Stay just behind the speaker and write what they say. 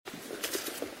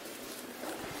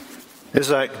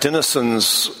Isaac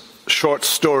Dineson's short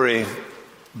story,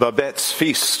 Babette's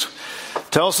Feast,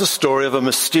 tells the story of a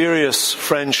mysterious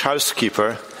French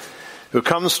housekeeper who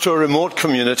comes to a remote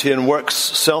community and works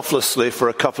selflessly for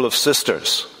a couple of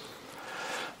sisters.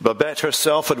 Babette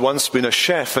herself had once been a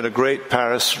chef in a great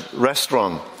Paris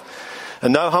restaurant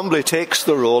and now humbly takes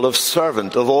the role of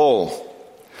servant of all.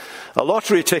 A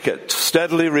lottery ticket,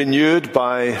 steadily renewed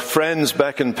by friends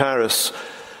back in Paris,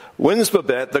 wins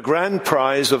Babette the grand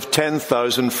prize of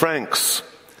 10,000 francs.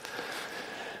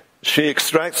 She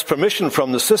extracts permission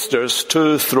from the sisters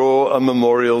to throw a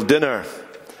memorial dinner,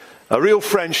 a real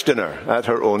French dinner at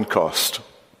her own cost.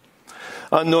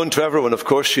 Unknown to everyone, of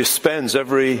course, she spends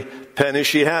every penny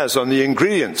she has on the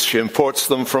ingredients. She imports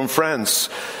them from France,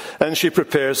 and she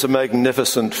prepares a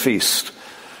magnificent feast.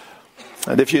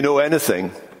 And if you know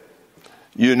anything,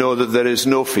 you know that there is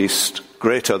no feast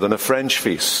greater than a French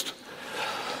feast.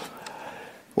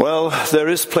 Well, there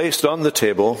is placed on the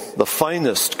table the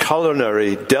finest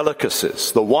culinary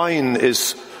delicacies. The wine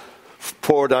is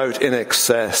poured out in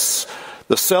excess.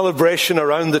 The celebration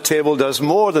around the table does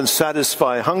more than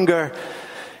satisfy hunger.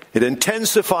 It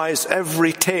intensifies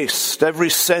every taste, every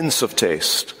sense of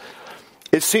taste.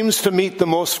 It seems to meet the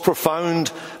most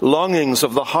profound longings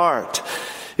of the heart.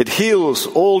 It heals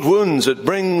old wounds. It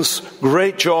brings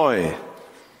great joy.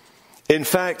 In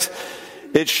fact,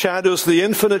 it shadows the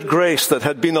infinite grace that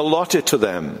had been allotted to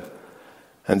them.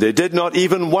 And they did not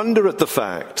even wonder at the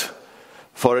fact,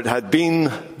 for it had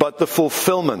been but the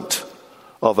fulfillment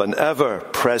of an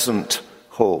ever-present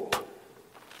hope.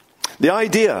 The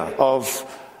idea of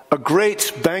a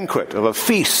great banquet, of a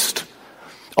feast,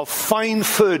 of fine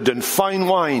food and fine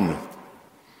wine,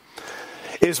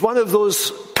 is one of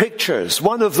those pictures,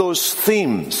 one of those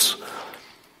themes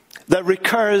that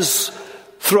recurs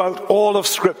throughout all of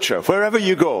Scripture. Wherever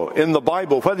you go in the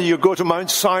Bible, whether you go to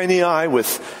Mount Sinai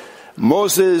with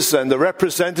Moses and the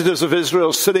representatives of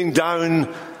Israel sitting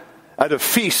down at a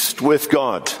feast with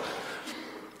God,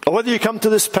 or whether you come to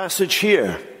this passage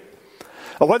here,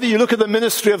 or whether you look at the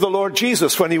ministry of the Lord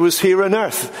Jesus when he was here on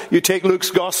earth. You take Luke's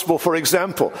Gospel, for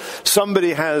example.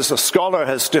 A scholar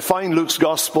has defined Luke's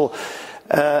Gospel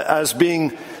as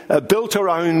being built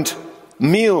around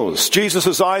meals. Jesus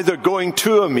is either going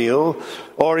to a meal,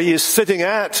 or he is sitting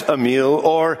at a meal,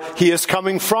 or he is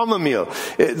coming from a meal.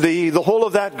 The whole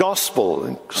of that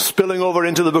gospel, spilling over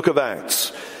into the book of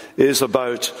Acts, is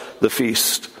about the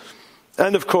feast.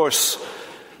 And of course,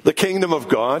 the kingdom of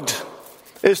God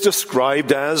is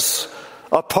described as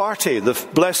a party. The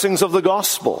blessings of the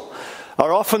gospel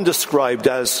are often described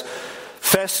as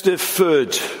festive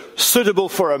food, suitable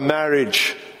for a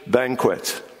marriage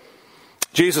banquet.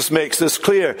 Jesus makes this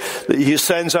clear. He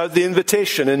sends out the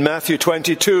invitation in Matthew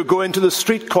 22, go into the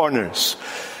street corners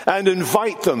and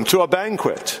invite them to a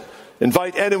banquet.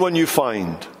 Invite anyone you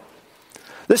find.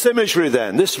 This imagery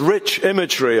then, this rich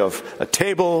imagery of a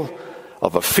table,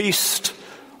 of a feast,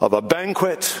 of a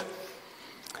banquet,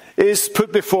 is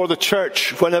put before the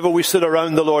church whenever we sit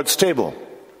around the Lord's table.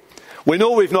 We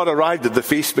know we've not arrived at the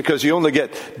feast because you only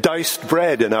get diced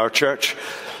bread in our church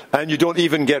and you don't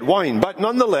even get wine. But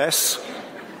nonetheless,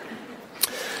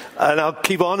 and I'll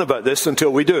keep on about this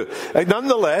until we do.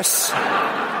 Nonetheless,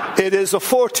 it is a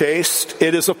foretaste,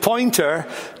 it is a pointer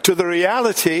to the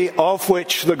reality of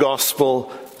which the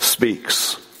gospel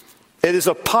speaks. It is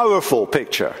a powerful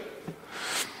picture.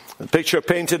 A picture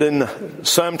painted in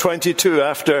Psalm 22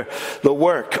 after the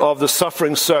work of the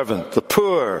suffering servant. The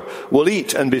poor will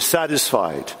eat and be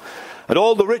satisfied, and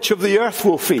all the rich of the earth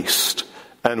will feast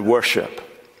and worship.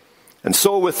 And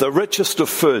so with the richest of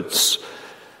foods,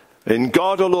 in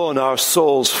God alone our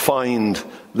souls find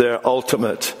their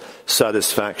ultimate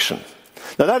satisfaction.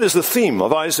 Now that is the theme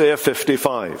of Isaiah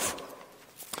 55.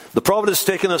 The prophet has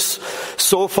taken us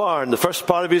so far. In the first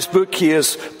part of his book, he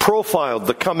has profiled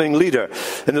the coming leader.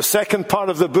 In the second part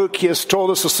of the book, he has told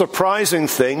us a surprising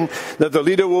thing, that the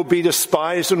leader will be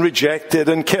despised and rejected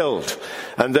and killed,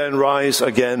 and then rise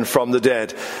again from the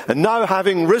dead. And now,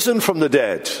 having risen from the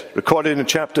dead, recorded in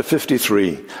chapter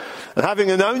 53, and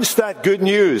having announced that good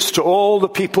news to all the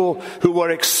people who were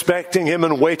expecting him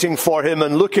and waiting for him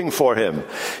and looking for him,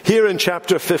 here in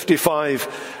chapter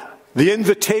 55, the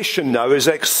invitation now is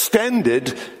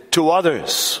extended to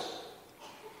others.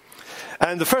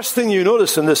 And the first thing you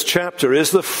notice in this chapter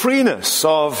is the freeness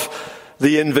of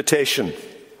the invitation.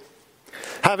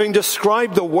 Having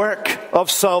described the work of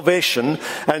salvation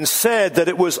and said that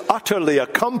it was utterly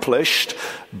accomplished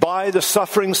by the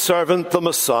suffering servant, the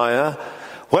Messiah,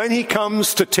 when he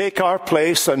comes to take our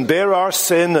place and bear our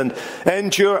sin and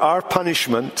endure our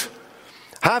punishment,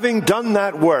 having done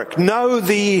that work, now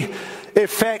the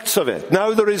effects of it,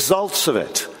 now the results of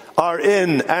it, are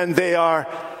in, and they are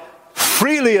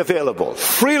freely available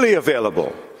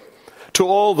to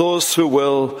all those who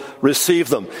will receive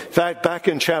them. In fact, back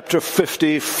in chapter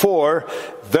 54,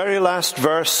 very last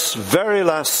verse, very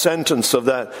last sentence of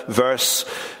that verse,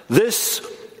 this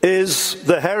is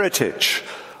the heritage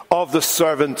of the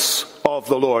servants of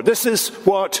the Lord. This is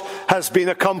what has been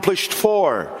accomplished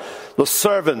for the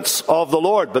servants of the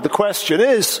Lord. But the question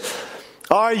is,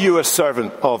 are you a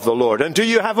servant of the Lord? And do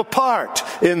you have a part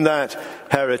in that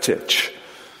heritage?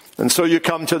 And so you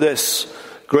come to this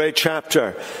great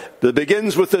chapter that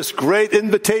begins with this great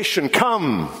invitation.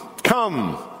 Come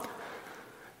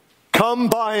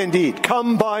buy and eat.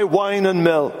 Come buy wine and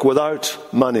milk without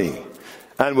money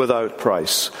and without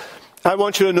price. I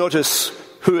want you to notice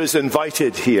who is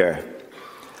invited here.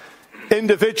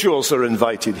 Individuals are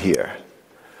invited here.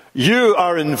 You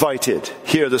are invited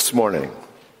here this morning.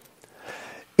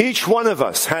 Each one of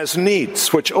us has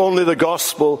needs which only the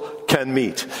gospel can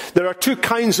meet. There are two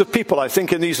kinds of people, I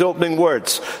think, in these opening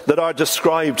words that are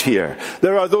described here.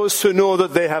 There are those who know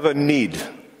that they have a need.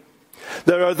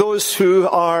 There are those who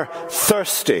are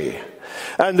thirsty.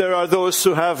 And there are those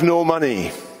who have no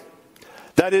money.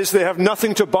 That is, they have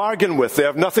nothing to bargain with. They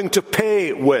have nothing to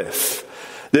pay with.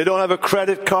 They don't have a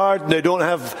credit card. They don't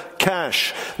have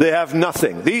cash. They have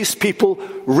nothing. These people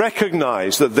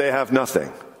recognize that they have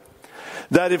nothing.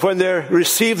 That if when they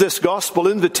receive this gospel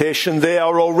invitation, they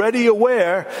are already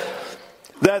aware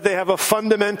that they have a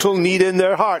fundamental need in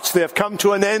their hearts. They have come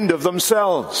to an end of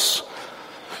themselves.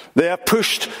 They have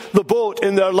pushed the boat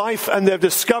in their life, and they've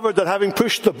discovered that having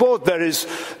pushed the boat, there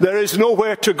is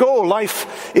nowhere to go.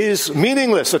 Life is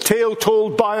meaningless, a tale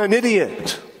told by an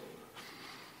idiot.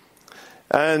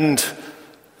 And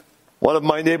one of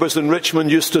my neighbors in Richmond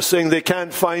used to sing, "They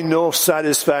can't find no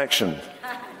satisfaction."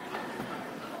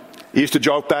 He used to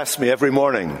jog past me every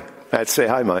morning. I'd say,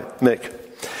 "Hi, Mick."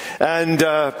 And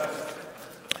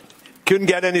couldn't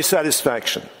get any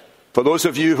satisfaction. For those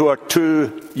of you who are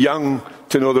too young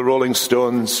to know the Rolling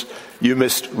Stones, you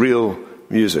missed real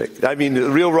music. I mean,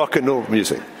 real rock and roll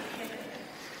music.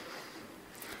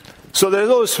 So there are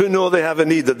those who know they have a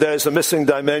need, that there's a missing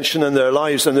dimension in their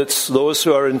lives, and it's those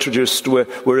who are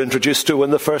we're introduced to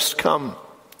when they first come.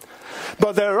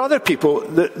 But there are other people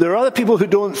who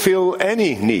don't feel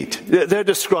any need. They're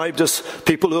described as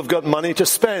people who have got money to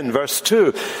spend. Verse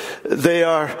 2, they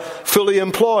are fully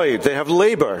employed. They have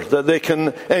labor that they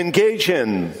can engage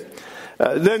in.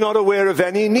 They're not aware of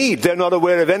any need. They're not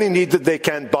aware of any need that they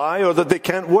can't buy or that they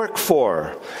can't work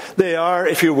for. They are,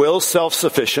 if you will,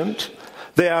 self-sufficient.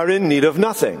 They are in need of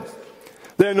nothing.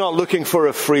 They're not looking for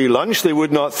a free lunch. They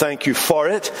would not thank you for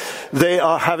it. They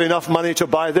have enough money to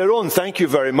buy their own. Thank you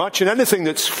very much. And anything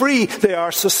that's free, they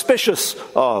are suspicious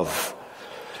of.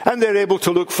 And they're able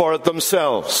to look for it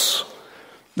themselves.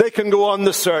 They can go on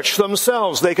the search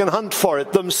themselves. They can hunt for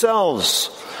it themselves.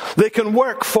 They can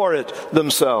work for it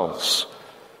themselves.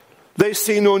 They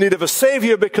see no need of a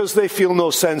savior because they feel no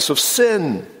sense of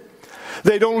sin.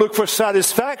 They don't look for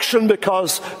satisfaction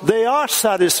because they are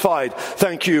satisfied.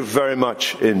 Thank you very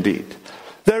much indeed.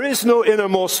 There is no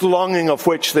innermost longing of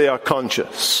which they are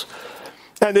conscious.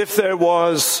 And if there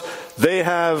was, they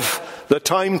have the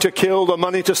time to kill, the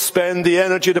money to spend, the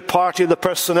energy to party, the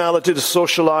personality to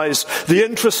socialize, the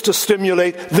interest to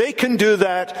stimulate. They can do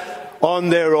that on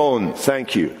their own.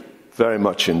 Thank you very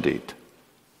much indeed.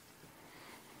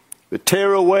 But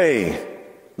tear away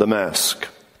the mask.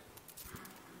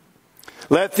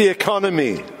 Let the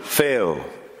economy fail.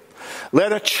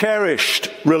 Let a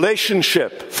cherished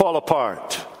relationship fall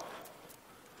apart.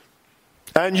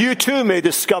 And you too may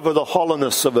discover the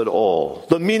hollowness of it all,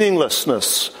 the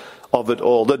meaninglessness of it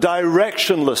all, the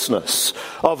directionlessness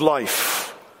of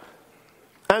life.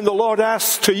 And the Lord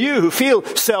asks to you who feel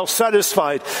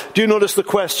self-satisfied, do you notice the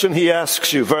question he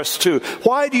asks you? Verse 2,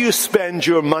 why do you spend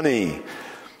your money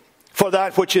for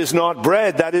that which is not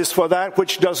bread, that is, for that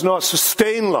which does not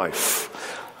sustain life?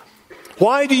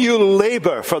 Why do you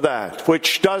labor for that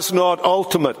which does not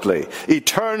ultimately,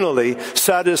 eternally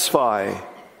satisfy?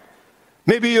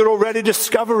 Maybe you're already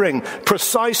discovering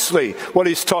precisely what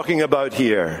he's talking about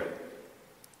here.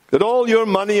 That all your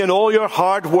money and all your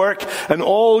hard work and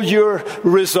all your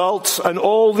results and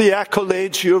all the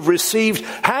accolades you have received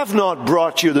have not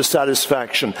brought you the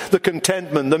satisfaction, the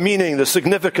contentment, the meaning, the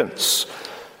significance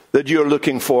that you're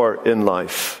looking for in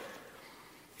life.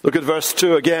 Look at verse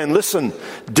 2 again. Listen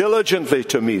diligently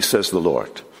to me, says the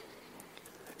Lord.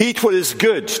 Eat what is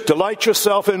good. Delight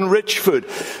yourself in rich food.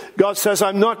 God says,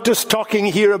 I'm not just talking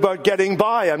here about getting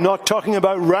by. I'm not talking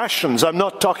about rations. I'm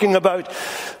not talking about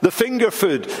the finger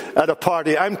food at a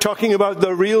party. I'm talking about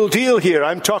the real deal here.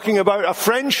 I'm talking about a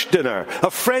French dinner,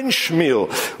 a French meal,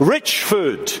 rich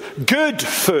food, good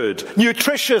food,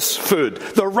 nutritious food,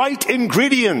 the right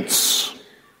ingredients.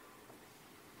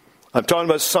 I'm talking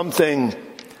about something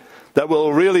that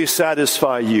will really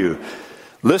satisfy you.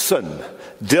 Listen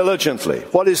diligently.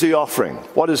 What is he offering?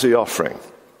 What is he offering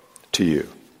to you?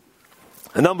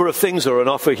 A number of things are on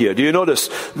offer here. Do you notice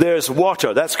there's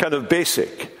water? That's kind of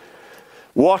basic.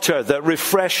 Water that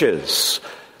refreshes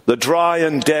the dry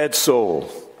and dead soul.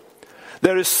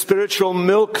 There is spiritual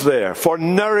milk there for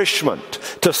nourishment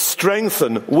to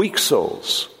strengthen weak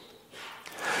souls.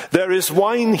 There is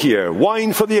wine here,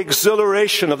 wine for the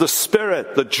exhilaration of the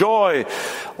spirit, the joy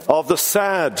of the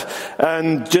sad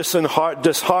and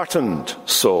disheartened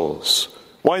souls.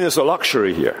 Wine is a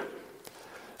luxury here.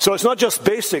 So it's not just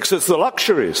basics, it's the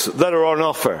luxuries that are on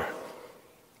offer.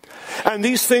 And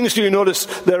these things, do you notice,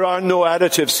 there are no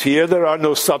additives here, there are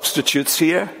no substitutes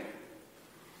here.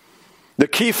 The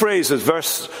key phrase is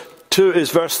verse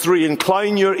 3,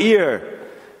 incline your ear.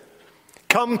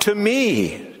 Come to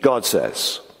me, God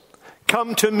says.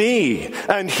 Come to me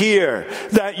and hear,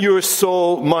 that your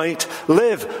soul might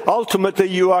live. Ultimately,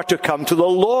 you are to come to the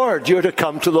Lord. You're to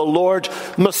come to the Lord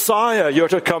Messiah. You're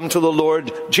to come to the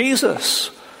Lord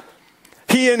Jesus.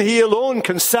 He and He alone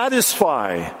can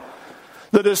satisfy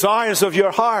the desires of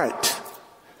your heart.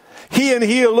 He and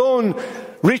He alone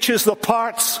reaches the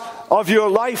parts of your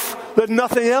life that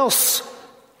nothing else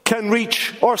can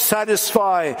reach or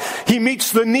satisfy. He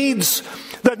meets the needs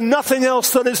that nothing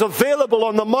else that is available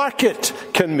on the market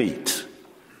can meet.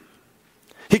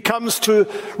 He comes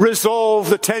to resolve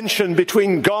the tension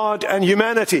between God and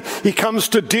humanity. He comes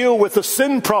to deal with the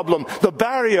sin problem, the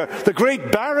barrier, the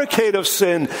great barricade of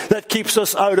sin that keeps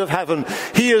us out of heaven.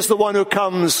 He is the one who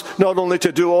comes not only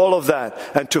to do all of that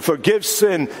and to forgive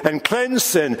sin and cleanse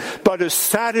sin, but to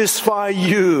satisfy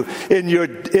you in your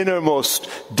innermost,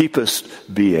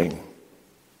 deepest being.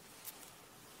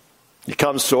 He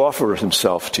comes to offer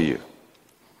himself to you.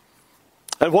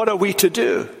 And what are we to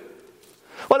do?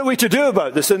 What are we to do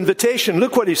about this invitation?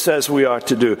 Look what he says we are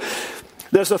to do.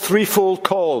 There's a threefold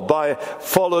call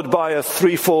followed by a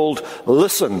threefold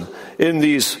listen in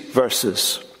these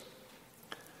verses.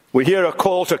 We hear a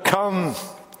call to come,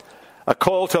 a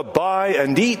call to buy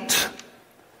and eat,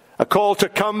 a call to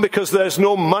come because there's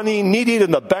no money needed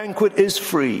and the banquet is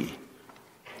free.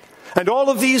 And all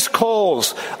of these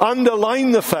calls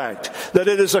underline the fact that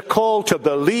it is a call to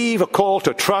believe, a call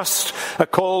to trust, a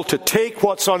call to take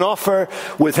what's on offer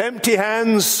with empty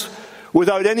hands,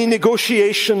 without any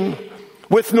negotiation,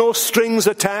 with no strings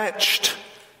attached.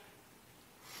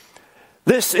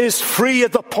 This is free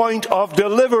at the point of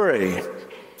delivery.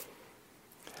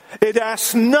 It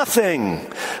asks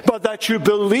nothing but that you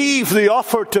believe the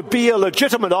offer to be a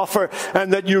legitimate offer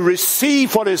and that you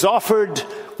receive what is offered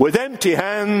with empty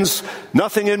hands.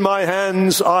 Nothing in my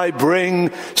hands I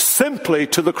bring, simply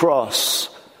to the cross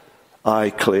I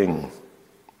cling.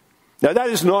 Now that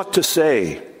is not to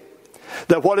say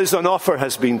that what is on offer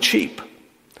has been cheap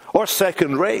or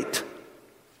second rate.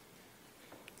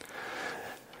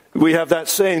 We have that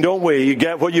saying, don't we? You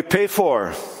get what you pay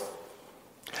for.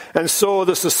 And so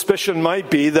the suspicion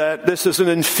might be that this is an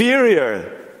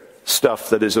inferior stuff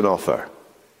that is on offer.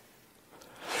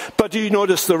 But do you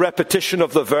notice the repetition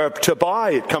of the verb to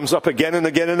buy? It comes up again and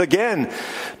again and again.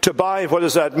 To buy, what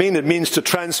does that mean? It means to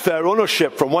transfer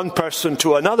ownership from one person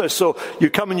to another. So you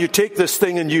come and you take this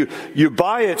thing and you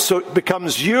buy it so it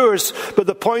becomes yours. But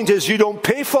the point is you don't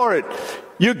pay for it.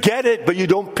 You get it, but you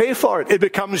don't pay for it. It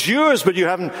becomes yours, but you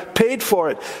haven't paid for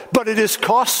it. But it is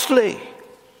costly.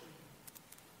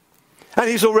 And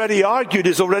he's already argued,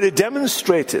 he's already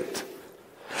demonstrated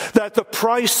that the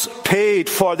price paid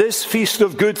for this feast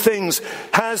of good things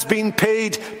has been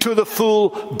paid to the full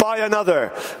by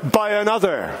another,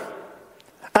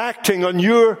 acting on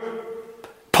your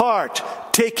part,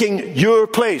 taking your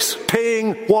place,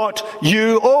 paying what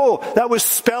you owe. That was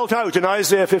spelled out in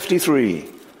Isaiah 53.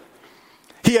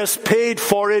 He has paid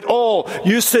for it all.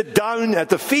 You sit down at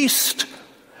the feast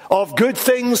of good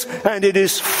things, and it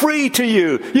is free to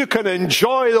you. You can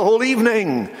enjoy the whole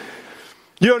evening.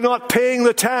 You're not paying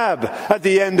the tab at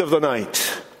the end of the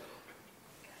night.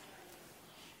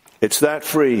 It's that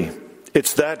free.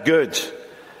 It's that good.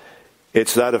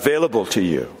 It's that available to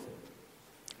you.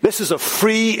 This is a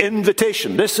free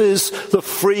invitation. This is the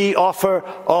free offer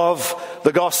of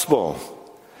the gospel.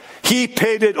 He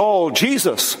paid it all.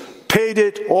 Jesus paid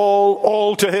it all.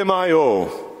 All to him I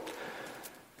owe.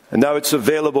 And now it's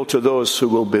available to those who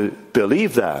will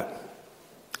believe that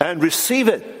and receive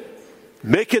it,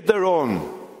 make it their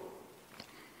own.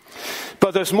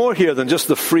 But there's more here than just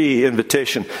the free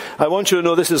invitation. I want you to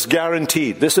know this is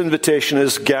guaranteed. This invitation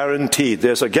is guaranteed.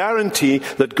 There's a guarantee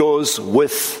that goes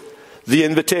with the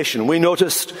invitation. We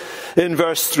noticed in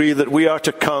verse 3 that we are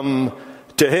to come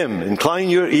to him. Incline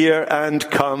your ear and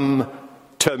come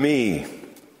to me.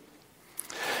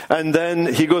 And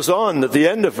then he goes on at the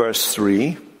end of verse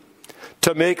 3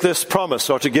 to make this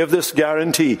promise or to give this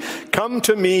guarantee. Come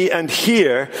to me and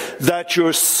hear that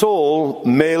your soul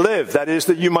may live. That is,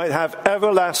 that you might have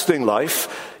everlasting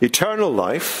life, eternal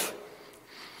life.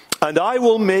 And I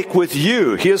will make with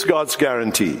you, here's God's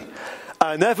guarantee,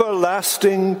 an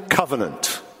everlasting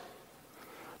covenant.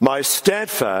 My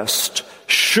steadfast,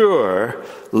 sure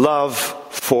love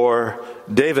for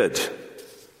David.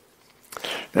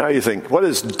 Now you think, what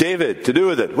is David to do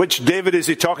with it? Which David is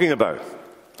he talking about?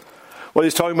 Well,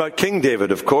 he's talking about King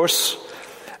David, of course.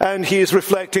 And he's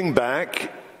reflecting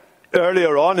back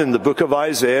earlier on in the book of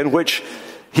Isaiah, in which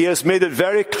he has made it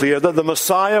very clear that the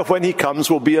Messiah, when he comes,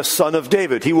 will be a son of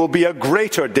David. He will be a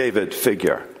greater David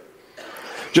figure.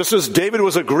 Just as David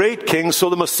was a great king, so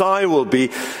the Messiah will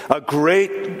be a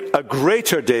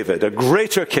greater David, a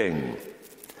greater king.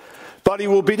 But he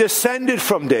will be descended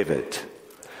from David.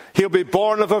 He'll be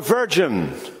born of a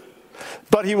virgin.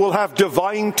 But he will have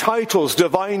divine titles,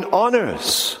 divine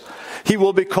honors. He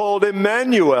will be called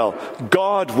Emmanuel,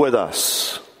 God with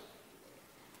us.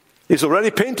 He's already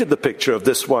painted the picture of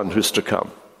this one who's to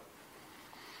come.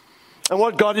 And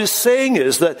what God is saying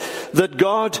is that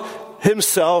God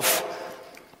himself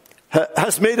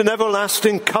has made an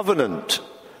everlasting covenant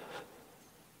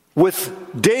with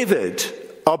David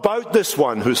about this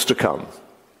one who's to come.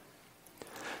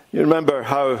 You remember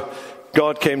how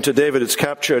God came to David. It's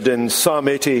captured in Psalm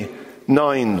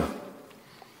 89.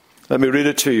 Let me read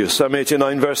it to you. Psalm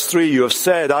 89 verse 3. You have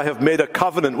said, I have made a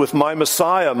covenant with my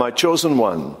Messiah, my chosen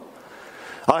one.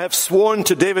 I have sworn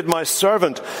to David my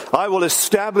servant, I will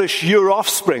establish your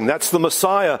offspring, that's the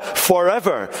Messiah,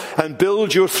 forever, and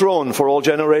build your throne for all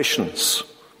generations.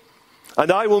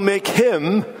 And I will make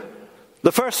him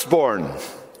the firstborn,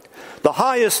 the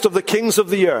highest of the kings of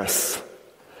the earth.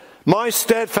 My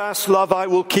steadfast love I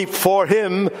will keep for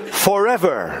him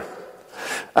forever.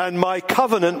 And my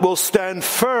covenant will stand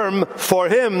firm for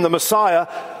him, the Messiah,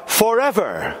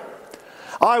 forever.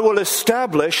 I will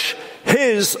establish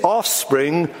his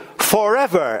offspring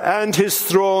forever, and his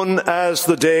throne as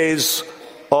the days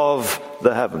of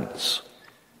the heavens.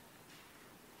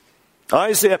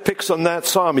 Isaiah picks on that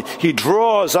psalm. He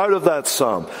draws out of that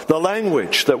psalm the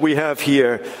language that we have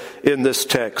here in this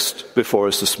text before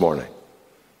us this morning.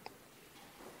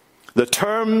 The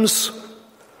terms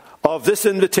of this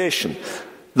invitation,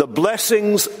 the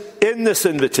blessings in this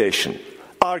invitation,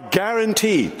 are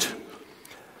guaranteed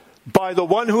by the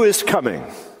one who is coming,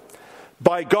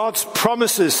 by God's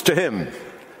promises to him,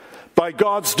 by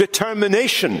God's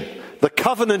determination, the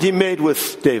covenant he made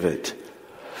with David,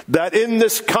 that in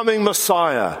this coming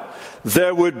Messiah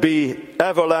there would be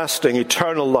everlasting,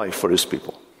 eternal life for his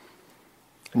people.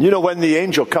 And you know, when the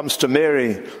angel comes to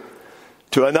Mary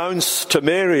to announce to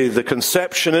Mary the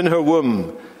conception in her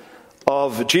womb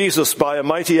of Jesus by a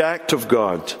mighty act of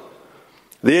God,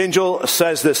 the angel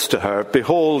says this to her,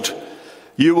 behold,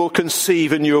 you will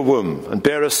conceive in your womb and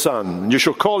bear a son, and you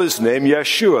shall call his name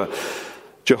Yeshua.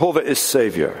 Jehovah is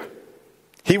Savior.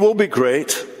 He will be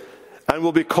great and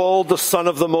will be called the Son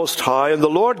of the Most High, and the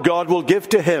Lord God will give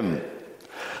to him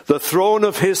the throne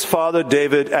of his father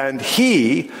David, and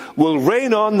he will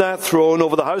reign on that throne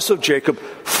over the house of Jacob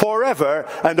forever,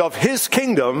 and of his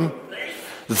kingdom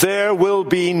there will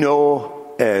be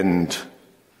no end.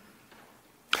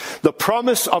 The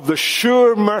promise of the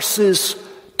sure mercies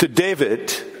to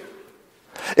David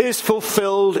is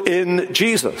fulfilled in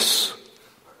Jesus.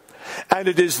 And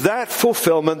it is that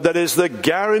fulfillment that is the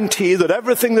guarantee that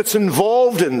everything that's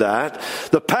involved in that,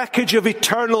 the package of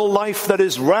eternal life that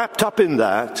is wrapped up in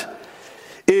that,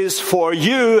 is for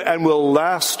you and will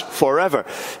last forever.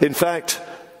 In fact,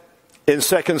 in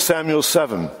 2 Samuel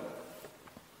 7,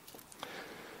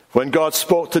 when God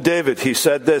spoke to David, he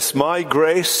said this, my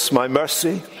grace, my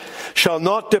mercy, shall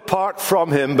not depart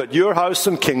from him, but your house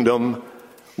and kingdom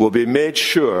will be made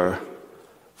sure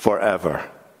forever.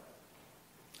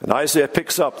 And Isaiah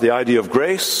picks up the idea of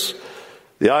grace,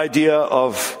 the idea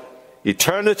of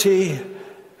eternity,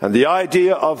 and the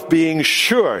idea of being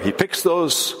sure. He picks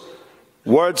those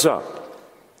words up.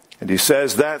 And he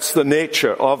says that's the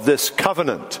nature of this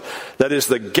covenant. That is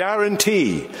the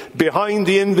guarantee behind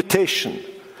the invitation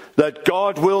that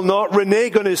God will not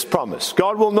renege on his promise.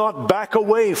 God will not back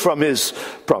away from his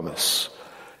promise.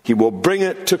 He will bring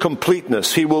it to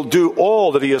completeness. He will do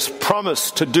all that he has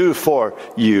promised to do for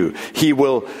you. He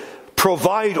will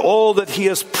provide all that he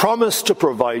has promised to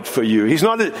provide for you. He's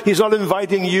not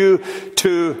inviting you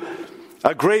to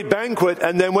a great banquet,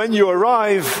 and then when you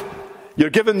arrive,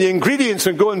 you're given the ingredients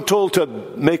and going told to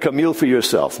make a meal for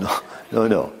yourself.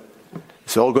 No.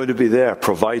 It's all going to be there,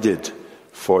 provided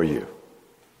for you.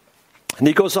 And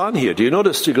he goes on here. Do you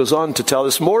notice he goes on to tell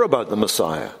us more about the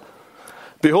Messiah?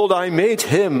 Behold, I made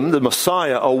him, the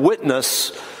Messiah, a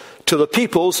witness to the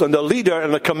peoples and a leader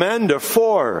and a commander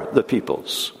for the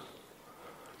peoples.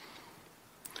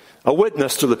 A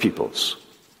witness to the peoples.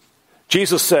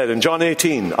 Jesus said in John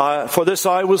 18, for this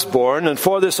I was born, and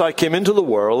for this I came into the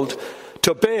world,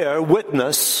 to bear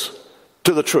witness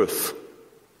to the truth.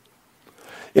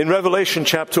 In Revelation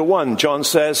chapter 1, John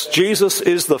says, Jesus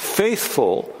is the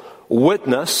faithful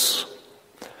witness,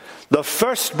 the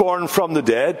firstborn from the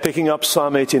dead, picking up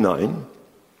Psalm 89,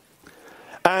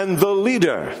 and the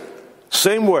leader,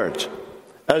 same word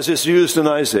as is used in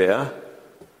Isaiah,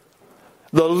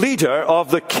 the leader of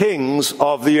the kings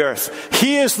of the earth.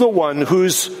 He is the one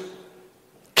whose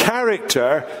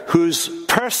character, whose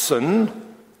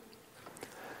person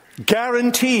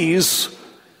guarantees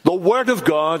the word of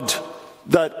God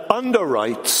that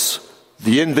underwrites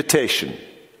the invitation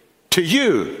to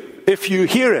you if you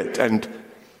hear it and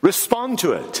respond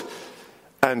to it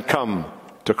and come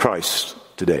to Christ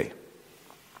today.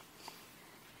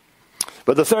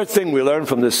 But the third thing we learn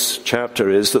from this chapter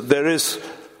is that there is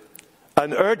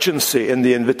an urgency in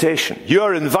the invitation. You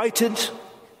are invited,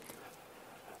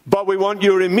 but we want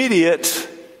your immediate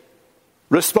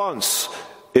response.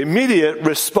 Immediate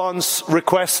response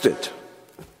requested.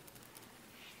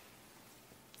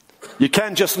 You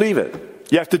can't just leave it.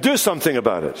 You have to do something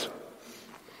about it.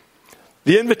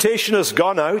 The invitation has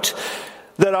gone out.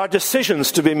 There are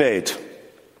decisions to be made.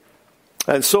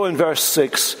 And so in verse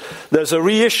 6, there's a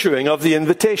reissuing of the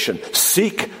invitation.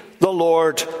 Seek the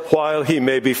Lord while he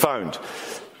may be found.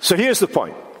 So here's the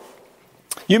point.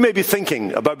 You may be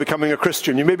thinking about becoming a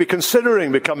Christian. You may be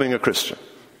considering becoming a Christian.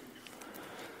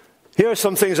 Here are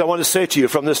some things I want to say to you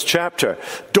from this chapter.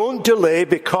 Don't delay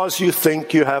because you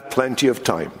think you have plenty of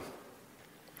time.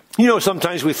 You know,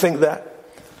 sometimes we think that.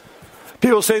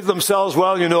 People say to themselves,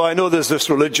 well, you know, I know there's this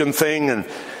religion thing,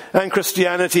 and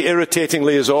Christianity,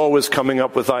 irritatingly, is always coming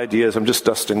up with ideas. I'm just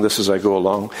dusting this as I go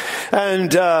along.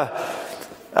 And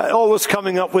always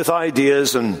coming up with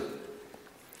ideas, and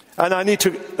I need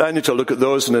to look at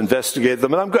those and investigate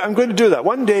them. And I'm going to do that.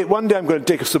 One day I'm going to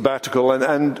take a sabbatical,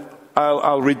 and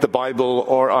I'll read the Bible,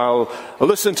 or I'll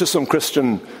listen to some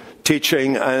Christian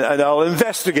teaching, and I'll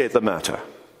investigate the matter.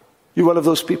 You one of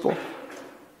those people?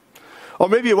 Or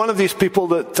maybe you're one of these people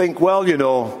that think, well, you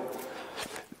know,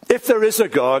 if there is a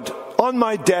God, on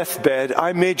my deathbed,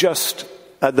 I may just,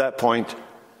 at that point,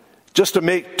 just to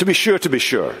be sure,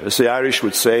 as the Irish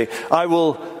would say, I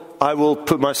will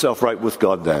put myself right with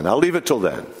God then. I'll leave it till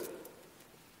then.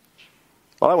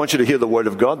 Well, I want you to hear the word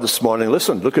of God this morning.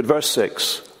 Listen, look at verse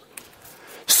 6.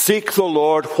 Seek the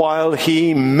Lord while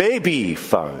he may be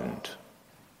found.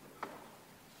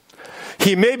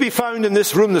 He may be found in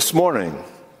this room this morning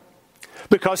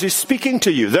because he's speaking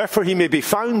to you. Therefore, he may be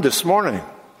found this morning.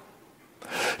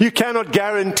 You cannot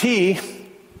guarantee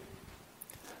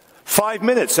 5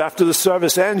 minutes after the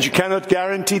service ends. You cannot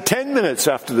guarantee 10 minutes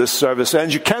after this service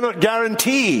ends. You cannot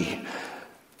guarantee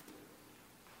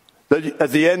that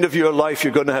at the end of your life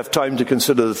you're going to have time to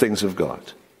consider the things of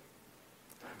God.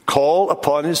 Call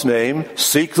upon his name.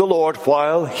 Seek the Lord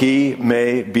while he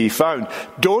may be found.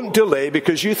 Don't delay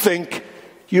because you think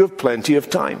you have plenty of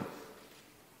time.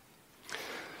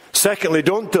 Secondly,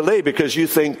 don't delay because you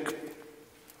think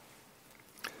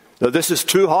that this is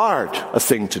too hard a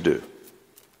thing to do.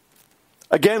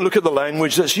 Again, look at the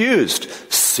language that's used.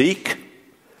 Seek,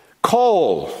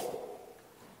 call.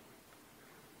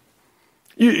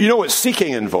 You know what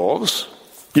seeking involves.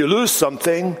 You lose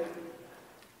something,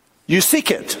 you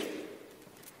seek it.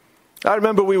 I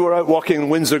remember we were out walking in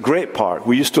Windsor Great Park.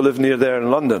 We used to live near there in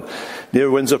London,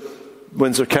 near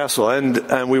Windsor Castle,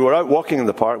 and we were out walking in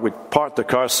the park. We parked the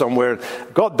car somewhere,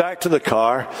 got back to the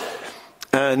car,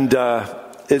 and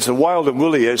it's a wild and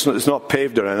woolly. It's not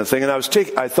paved or anything. And I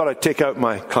thought I'd take out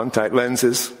my contact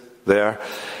lenses there,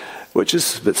 which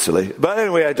is a bit silly. But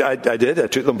anyway, I did. I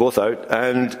took them both out,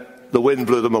 and the wind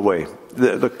blew them away.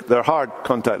 They're hard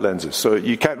contact lenses, so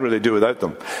you can't really do without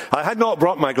them. I had not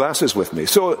brought my glasses with me,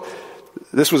 so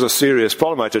this was a serious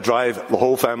problem. I had to drive the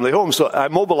whole family home. So I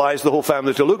mobilized the whole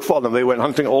family to look for them. They went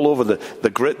hunting all over the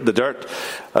grit, the dirt,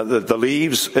 the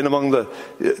leaves, in among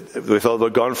we thought they were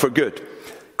gone for good.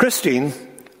 Christine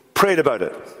prayed about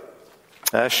it,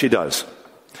 as she does.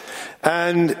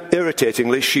 And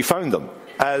irritatingly, she found them,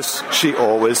 as she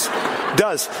always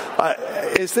does.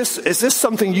 Is this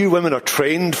something you women are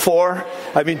trained for?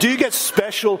 I mean, do you get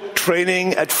special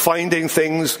training at finding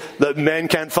things that men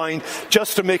can't find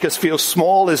just to make us feel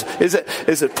small? Is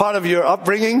it part of your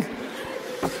upbringing?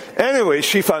 Anyway,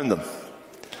 she found them.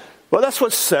 Well, that's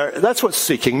what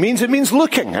seeking means. It means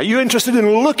looking. Are you interested in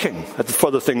looking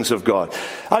for the things of God?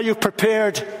 Are you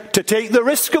prepared to take the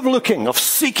risk of looking, of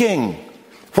seeking,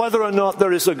 whether or not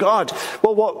there is a God?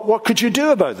 Well, what could you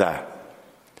do about that?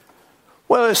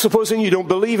 Well, supposing you don't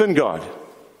believe in God.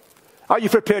 Are you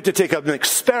prepared to take up an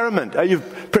experiment? Are you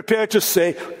prepared to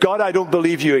say, God, I don't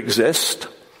believe you exist,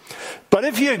 but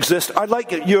if you exist, I'd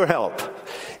like your help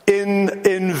in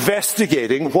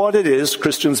investigating what it is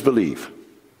Christians believe.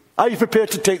 Are you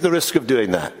prepared to take the risk of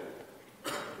doing that?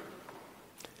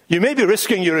 You may be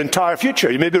risking your entire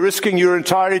future. You may be risking your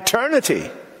entire eternity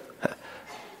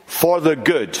for the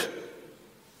good.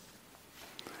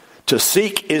 To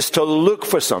seek is to look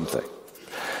for something.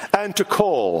 And to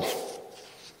call.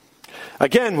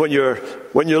 Again, when you're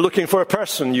looking for a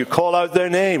person, you call out their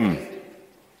name.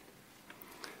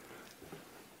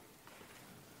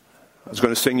 I was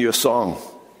going to sing you a song.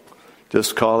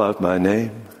 Just call out my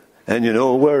name, and you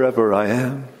know wherever I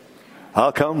am,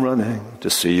 I'll come running to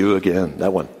see you again.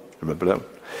 That one. Remember that one?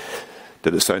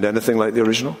 Did it sound anything like the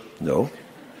original? No.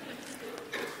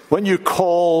 When you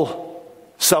call,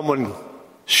 someone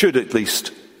should at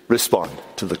least respond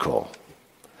to the call.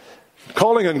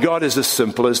 Calling on God is as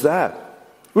simple as that.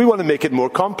 We want to make it more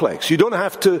complex. You don't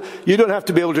have to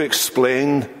be able to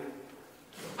explain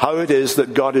how it is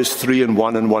that God is 3 in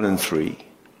 1 and 1 in 3.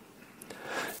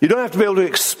 You don't have to be able to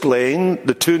explain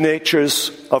the two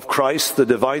natures of Christ, the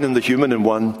divine and the human, in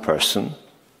one person.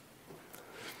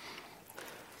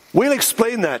 We'll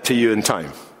explain that to you in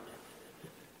time.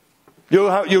 You'll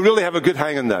really have a good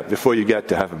hang on that before you get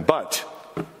to heaven. But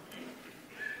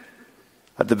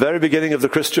at the very beginning of the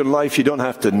Christian life, you don't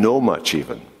have to know much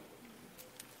even.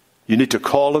 You need to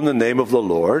call on the name of the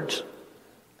Lord,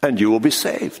 and you will be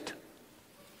saved.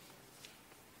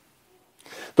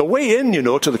 The way in,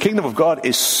 to the kingdom of God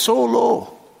is so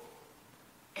low.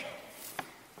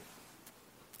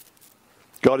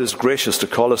 God is gracious to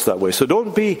call us that way. So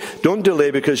don't delay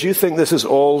because you think this is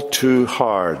all too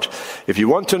hard. If you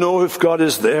want to know if God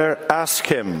is there, ask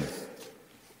Him.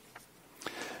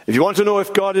 If you want to know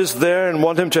if God is there and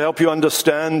want Him to help you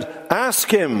understand,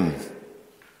 ask Him.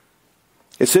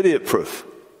 It's idiot-proof.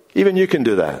 Even you can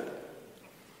do that.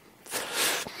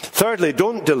 Thirdly,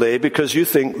 don't delay because you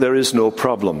think there is no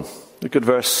problem. Look at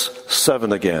verse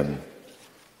 7 again.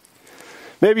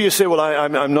 Maybe you say, well,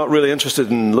 I'm not really interested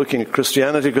in looking at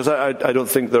Christianity because I don't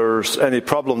think there's any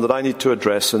problem that I need to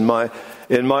address in my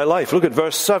life. Look at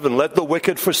verse 7. Let the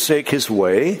wicked forsake his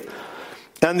way,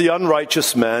 and the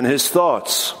unrighteous man his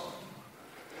thoughts.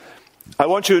 I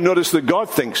want you to notice that God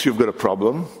thinks you've got a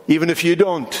problem, even if you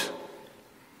don't.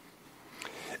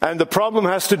 And the problem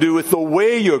has to do with the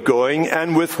way you're going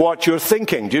and with what you're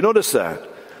thinking. Do you notice that?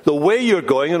 The way you're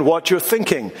going and what you're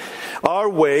thinking. Our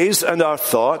ways and our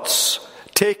thoughts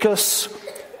take us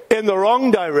in the wrong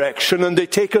direction, and they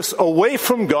take us away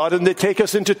from God, and they take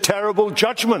us into terrible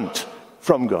judgment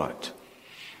from God.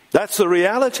 That's the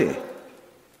reality.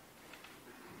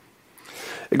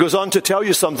 It goes on to tell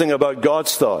you something about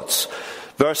God's thoughts.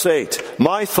 Verse 8,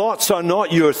 my thoughts are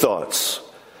not your thoughts.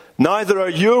 Neither are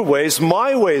your ways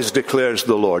my ways, declares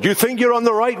the Lord. You think you're on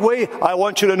the right way? I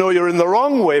want you to know you're in the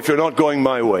wrong way if you're not going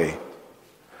my way.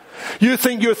 You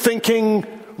think you're thinking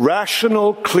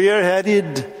rational,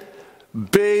 clear-headed,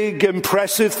 big,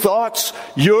 impressive thoughts?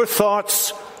 Your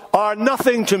thoughts are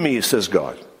nothing to me, says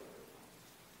God.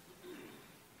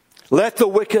 Let the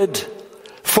wicked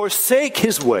forsake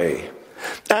his way,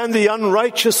 and the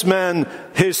unrighteous man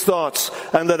his thoughts,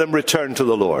 and let him return to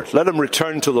the Lord. Let him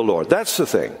return to the Lord. That's the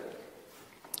thing.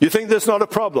 You think there's not a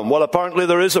problem? Well, apparently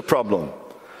there is a problem.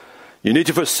 You need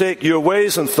to forsake your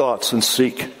ways and thoughts and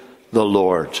seek the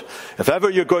Lord. If ever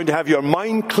you're going to have your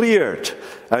mind cleared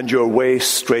and your way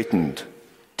straightened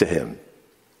to Him.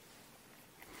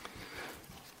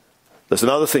 There's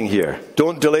another thing here.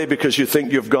 Don't delay because you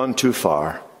think you've gone too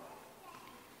far.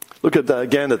 Look at that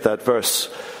again at that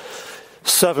verse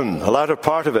 7, the latter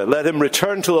part of it. Let him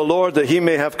return to the Lord that He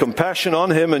may have compassion on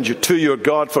him, and to your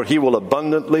God, for He will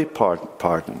abundantly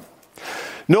pardon.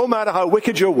 No matter how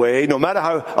wicked your way, no matter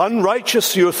how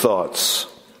unrighteous your thoughts,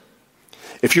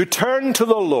 If you turn to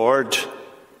the Lord,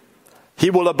 he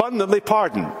will abundantly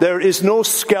pardon. There is no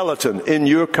skeleton in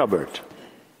your cupboard.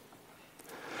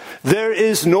 There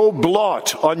is no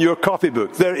blot on your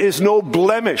copybook. There is no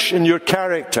blemish in your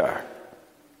character.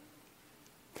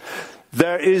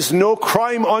 There is no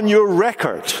crime on your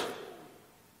record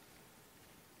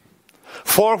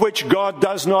for which God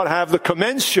does not have the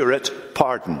commensurate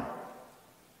pardon.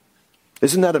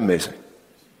 Isn't that amazing?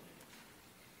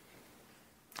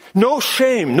 No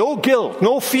shame, no guilt,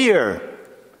 no fear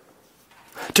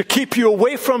to keep you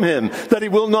away from him, that he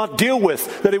will not deal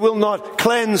with, that he will not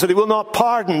cleanse, that he will not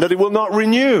pardon, that he will not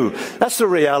renew. That's the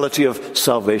reality of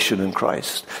salvation in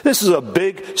Christ. This is a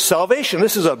big salvation.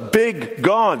 This is a big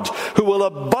God who will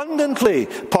abundantly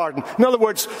pardon. In other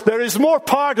words, there is more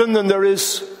pardon than there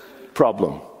is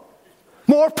problem.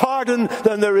 More pardon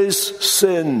than there is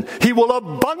sin. He will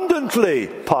abundantly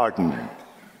pardon.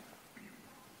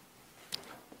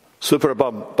 Super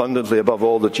abundantly above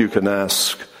all that you can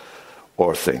ask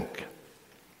or think.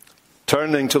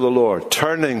 Turning to the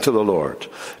Lord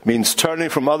means turning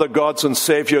from other gods and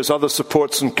saviors, other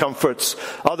supports and comforts,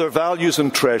 other values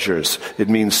and treasures. It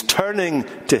means turning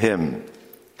to him.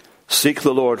 Seek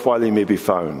the Lord while he may be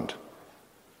found.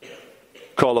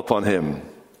 Call upon him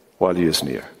while he is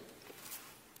near.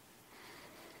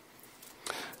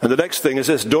 And the next thing is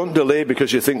this: don't delay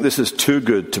because you think this is too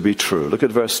good to be true. Look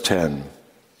at verse 10.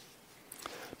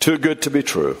 Too good to be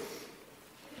true.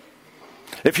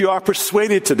 If you are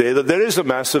persuaded today that there is a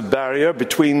massive barrier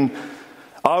between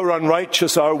our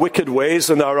unrighteous, our wicked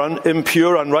ways and our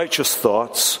impure, unrighteous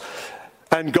thoughts,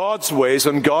 and God's ways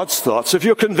and God's thoughts, if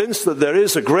you're convinced that there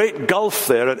is a great gulf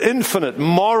there, an infinite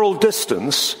moral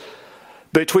distance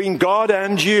between God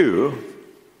and you,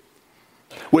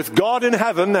 with God in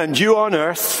heaven and you on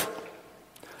earth,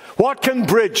 what can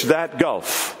bridge that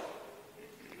gulf?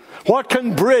 What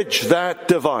can bridge that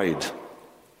divide?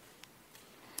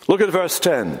 Look at verse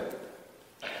 10.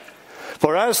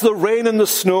 For as the rain and the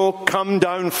snow come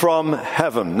down from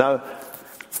heaven. Now,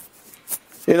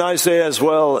 in Isaiah as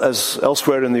well as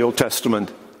elsewhere in the Old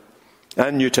Testament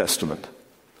and New Testament,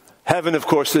 heaven, of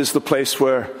course, is the place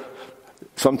where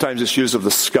sometimes it's used of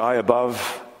the sky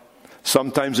above.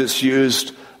 Sometimes it's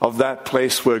used of that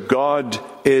place where God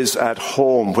is at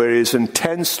home, where he is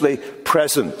intensely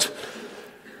present,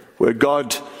 where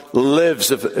God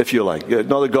lives, if you like.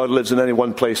 Not that God lives in any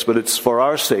one place, but it's for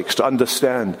our sakes to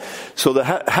understand. So the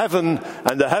heaven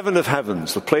and the heaven of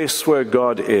heavens, the place where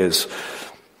God is.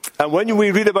 And when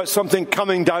we read about something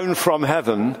coming down from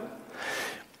heaven,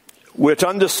 we're to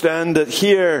understand that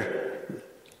here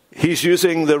he's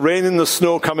using the rain and the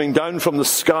snow coming down from the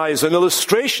sky as an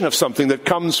illustration of something that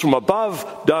comes from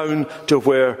above down to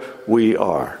where we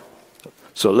are.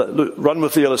 So run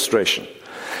with the illustration.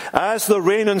 As the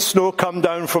rain and snow come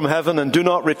down from heaven and do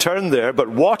not return there, but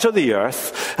water the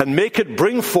earth and make it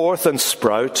bring forth and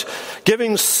sprout,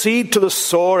 giving seed to the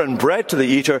sower and bread to the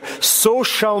eater, so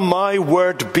shall my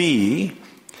word be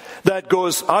that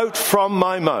goes out from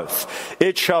my mouth.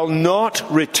 It shall not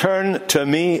return to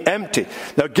me empty.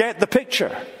 Now get the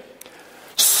picture.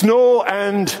 Snow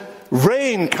and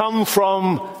rain come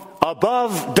from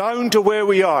above down to where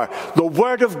we are. The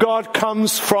word of God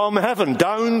comes from heaven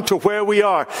down to where we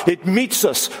are. It meets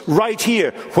us right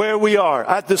here where we are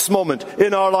at this moment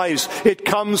in our lives. It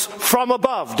comes from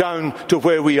above down to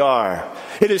where we are.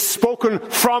 It is spoken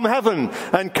from heaven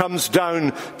and comes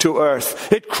down to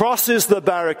earth. It crosses the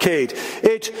barricade.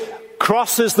 It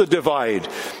crosses the divide.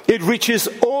 It reaches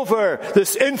over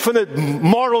this infinite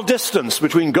moral distance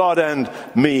between God and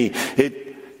me.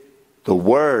 The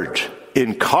Word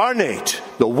incarnate,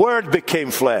 the Word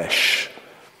became flesh.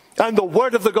 And the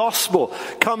word of the gospel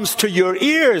comes to your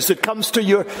ears. It comes to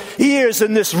your ears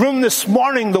in this room this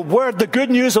morning. The word, the good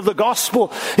news of the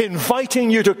gospel, inviting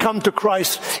you to come to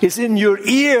Christ, is in your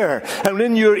ear. And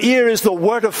in your ear is the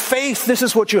word of faith. This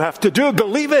is what you have to do.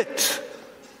 Believe it.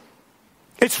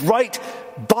 It's right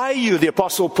by you. The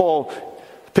Apostle Paul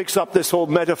picks up this whole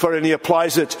metaphor and he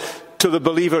applies it to the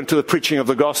believer and to the preaching of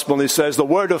the gospel. And he says, the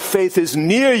word of faith is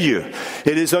near you.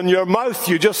 It is on your mouth.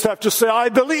 You just have to say, I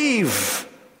believe.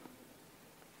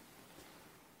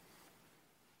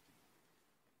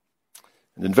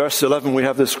 And in verse 11, we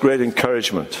have this great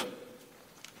encouragement.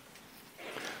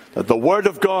 That the word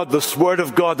of God, this word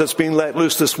of God that's being let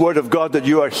loose, this word of God that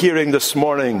you are hearing this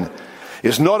morning,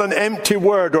 is not an empty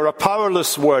word or a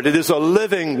powerless word. It is a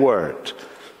living word.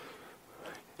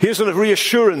 Here's a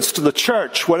reassurance to the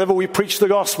church whenever we preach the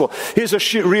gospel. Here's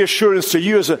a reassurance to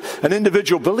you as an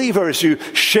individual believer as you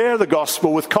share the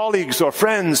gospel with colleagues or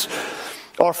friends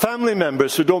or family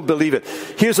members who don't believe it.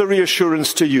 Here's a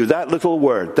reassurance to you. That little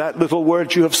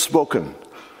word you have spoken,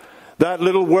 that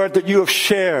little word that you have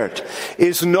shared,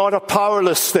 is not a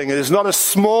powerless thing. It is not a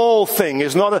small thing. It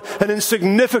is not an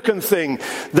insignificant thing.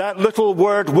 That little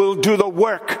word will do the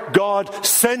work God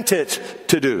sent it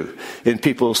to do in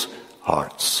people's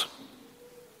hearts.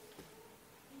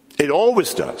 It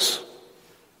always does.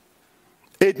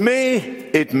 It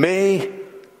may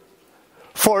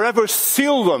forever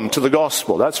seal them to the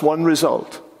gospel. That's one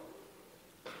result.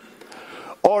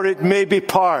 Or it may be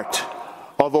part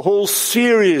of a whole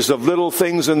series of little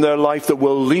things in their life that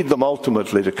will lead them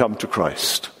ultimately to come to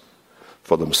Christ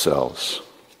for themselves.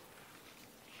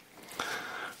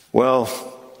 Well,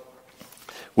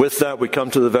 with that we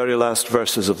come to the very last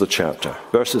verses of the chapter,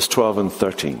 verses 12 and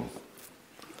 13.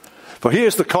 For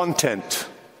here's the content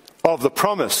of the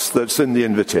promise that's in the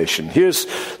invitation. Here's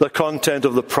the content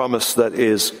of the promise that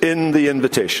is in the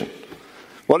invitation.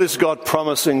 What is God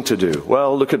promising to do?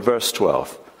 Well, look at verse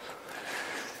 12.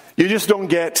 You just don't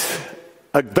get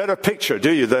a better picture,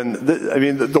 do you?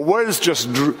 The words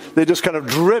they just kind of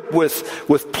drip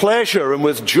with pleasure and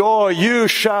with joy. You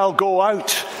shall go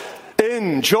out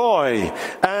in joy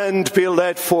and be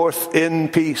led forth in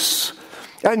peace.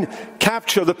 And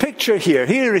capture the picture here.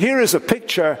 Here is a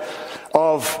picture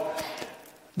of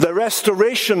the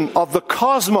restoration of the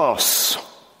cosmos.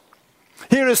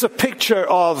 Here is a picture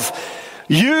of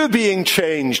you being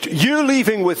changed, you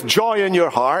leaving with joy in your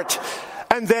heart,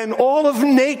 and then all of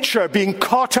nature being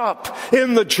caught up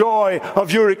in the joy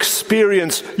of your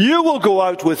experience. You will go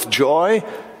out with joy.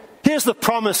 Here's the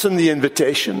promise in the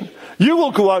invitation. You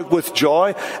will go out with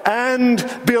joy and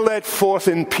be led forth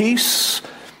in peace.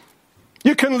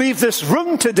 You can leave this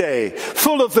room today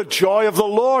full of the joy of the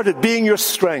Lord, it being your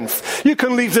strength. You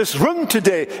can leave this room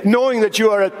today knowing that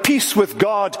you are at peace with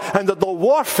God and that the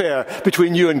warfare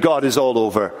between you and God is all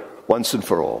over once and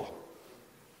for all.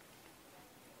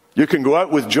 You can go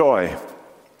out with joy.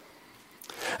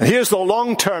 And here's the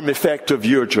long-term effect of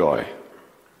your joy.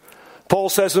 Paul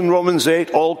says in Romans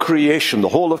 8, all creation, the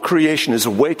whole of creation is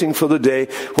waiting for the day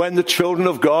when the children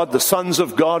of God, the sons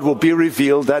of God, will be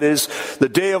revealed. That is, the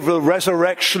day of the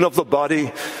resurrection of the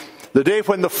body, the day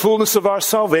when the fullness of our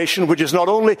salvation, which is not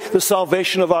only the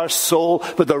salvation of our soul,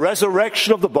 but the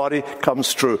resurrection of the body,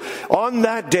 comes true. On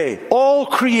that day, all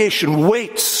creation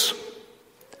waits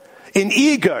in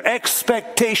eager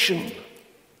expectation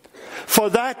for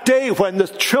that day when the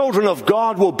children of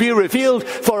God will be revealed.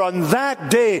 For on that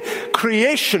day,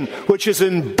 creation, which is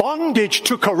in bondage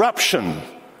to corruption,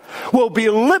 will be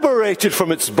liberated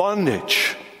from its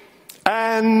bondage.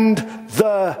 And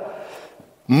the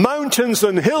mountains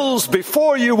and hills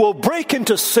before you will break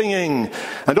into singing,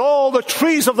 and all the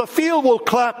trees of the field will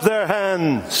clap their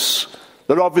hands.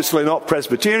 They're obviously not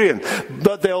Presbyterian,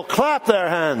 but they'll clap their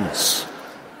hands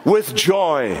with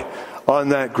joy on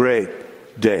that great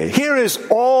day. Here is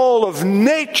all of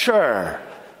nature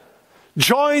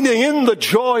joining in the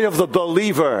joy of the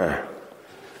believer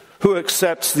who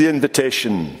accepts the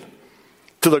invitation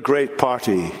to the great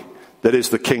party that is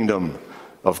the kingdom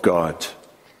of God.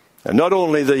 And not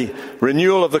only the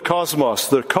renewal of the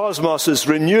cosmos is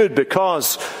renewed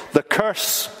because the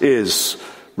curse is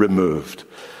removed.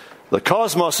 The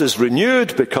cosmos is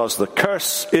renewed because the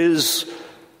curse is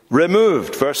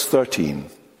removed. Verse 13.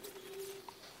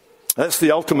 That's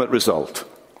the ultimate result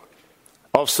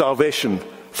of salvation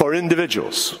for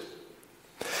individuals.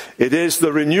 It is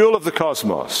the renewal of the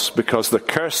cosmos because the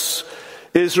curse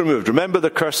is removed. Remember, the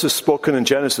curse is spoken in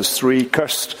Genesis 3.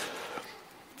 Cursed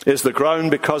is the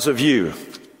ground because of you.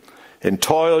 In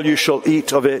toil you shall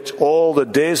eat of it all the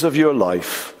days of your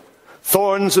life.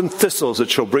 Thorns and thistles it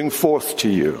shall bring forth to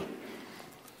you.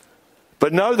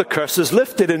 But now the curse is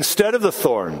lifted. Instead of the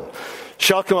thorn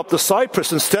shall come up the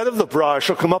cypress. Instead of the briar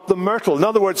shall come up the myrtle. In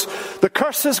other words, the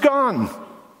curse is gone.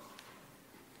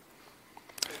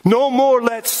 No more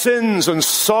let sins and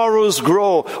sorrows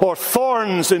grow, or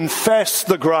thorns infest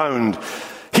the ground.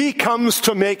 He comes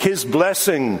to make his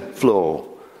blessing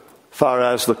flow, far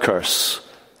as the curse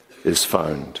is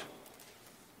found.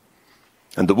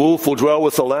 And the wolf will dwell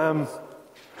with the lamb,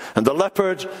 and the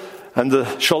leopard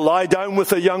shall lie down with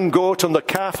the young goat, and the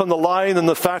calf and the lion and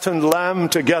the fattened lamb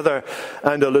together,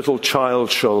 and a little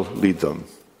child shall lead them.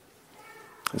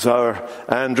 As our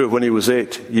Andrew, when he was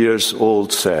 8 years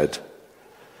old, said,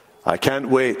 I can't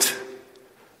wait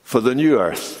for the new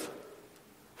earth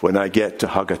when I get to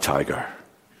hug a tiger.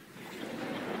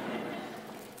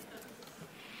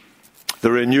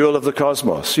 The renewal of the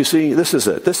cosmos. You see, this is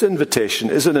it. This invitation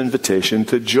is an invitation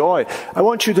to joy. I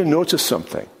want you to notice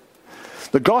something.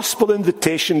 The gospel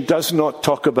invitation does not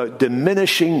talk about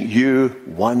diminishing you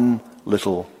one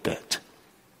little bit.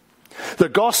 The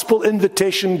gospel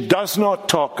invitation does not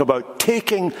talk about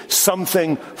taking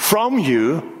something from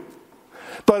you,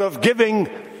 but of giving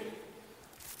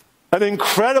an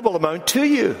incredible amount to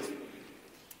you.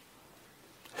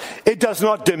 It does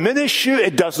not diminish you.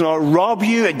 It does not rob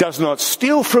you. It does not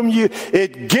steal from you.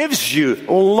 It gives you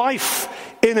life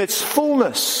in its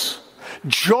fullness,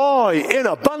 joy in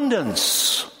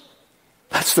abundance.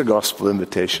 That's the gospel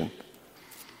invitation.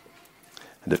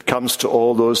 And it comes to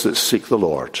all those that seek the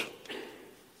Lord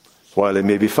while they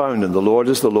may be found. And the Lord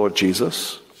is the Lord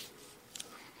Jesus.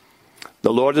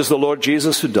 The Lord is the Lord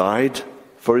Jesus who died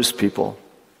for his people,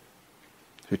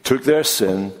 who took their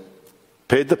sin,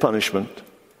 paid the punishment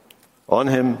on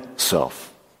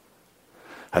himself,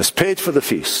 has paid for the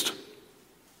feast,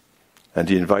 and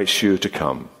he invites you to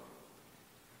come.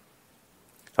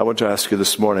 I want to ask you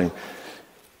this morning,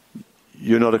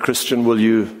 you're not a Christian, will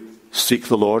you seek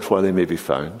the Lord while they may be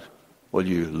found? Will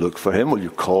you look for him? Will you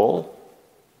call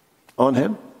on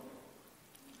him?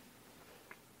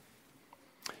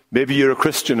 Maybe you're a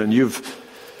Christian and you've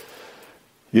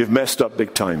messed up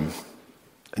big time,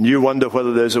 and you wonder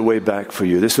whether there's a way back for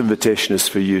you. This invitation is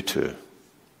for you to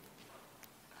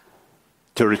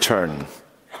return.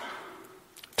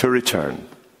 To return.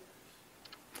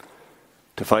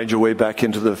 To find your way back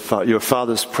into your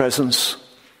Father's presence.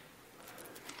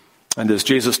 And as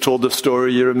Jesus told the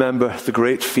story, you remember the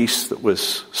great feast that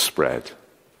was spread.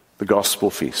 The gospel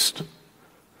feast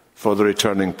for the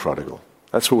returning prodigal.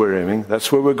 That's where we're aiming.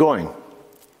 That's where we're going.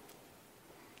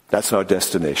 That's our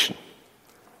destination.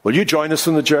 Will you join us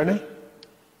on the journey?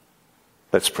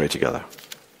 Let's pray together.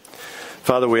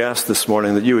 Father, we ask this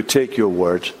morning that you would take your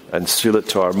word and seal it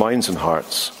to our minds and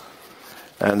hearts,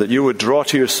 and that you would draw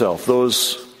to yourself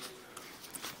those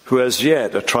who as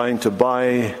yet are trying to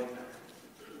buy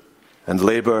and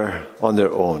labor on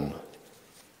their own,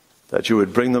 that you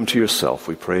would bring them to yourself,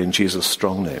 we pray in Jesus'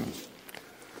 strong name.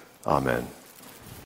 Amen.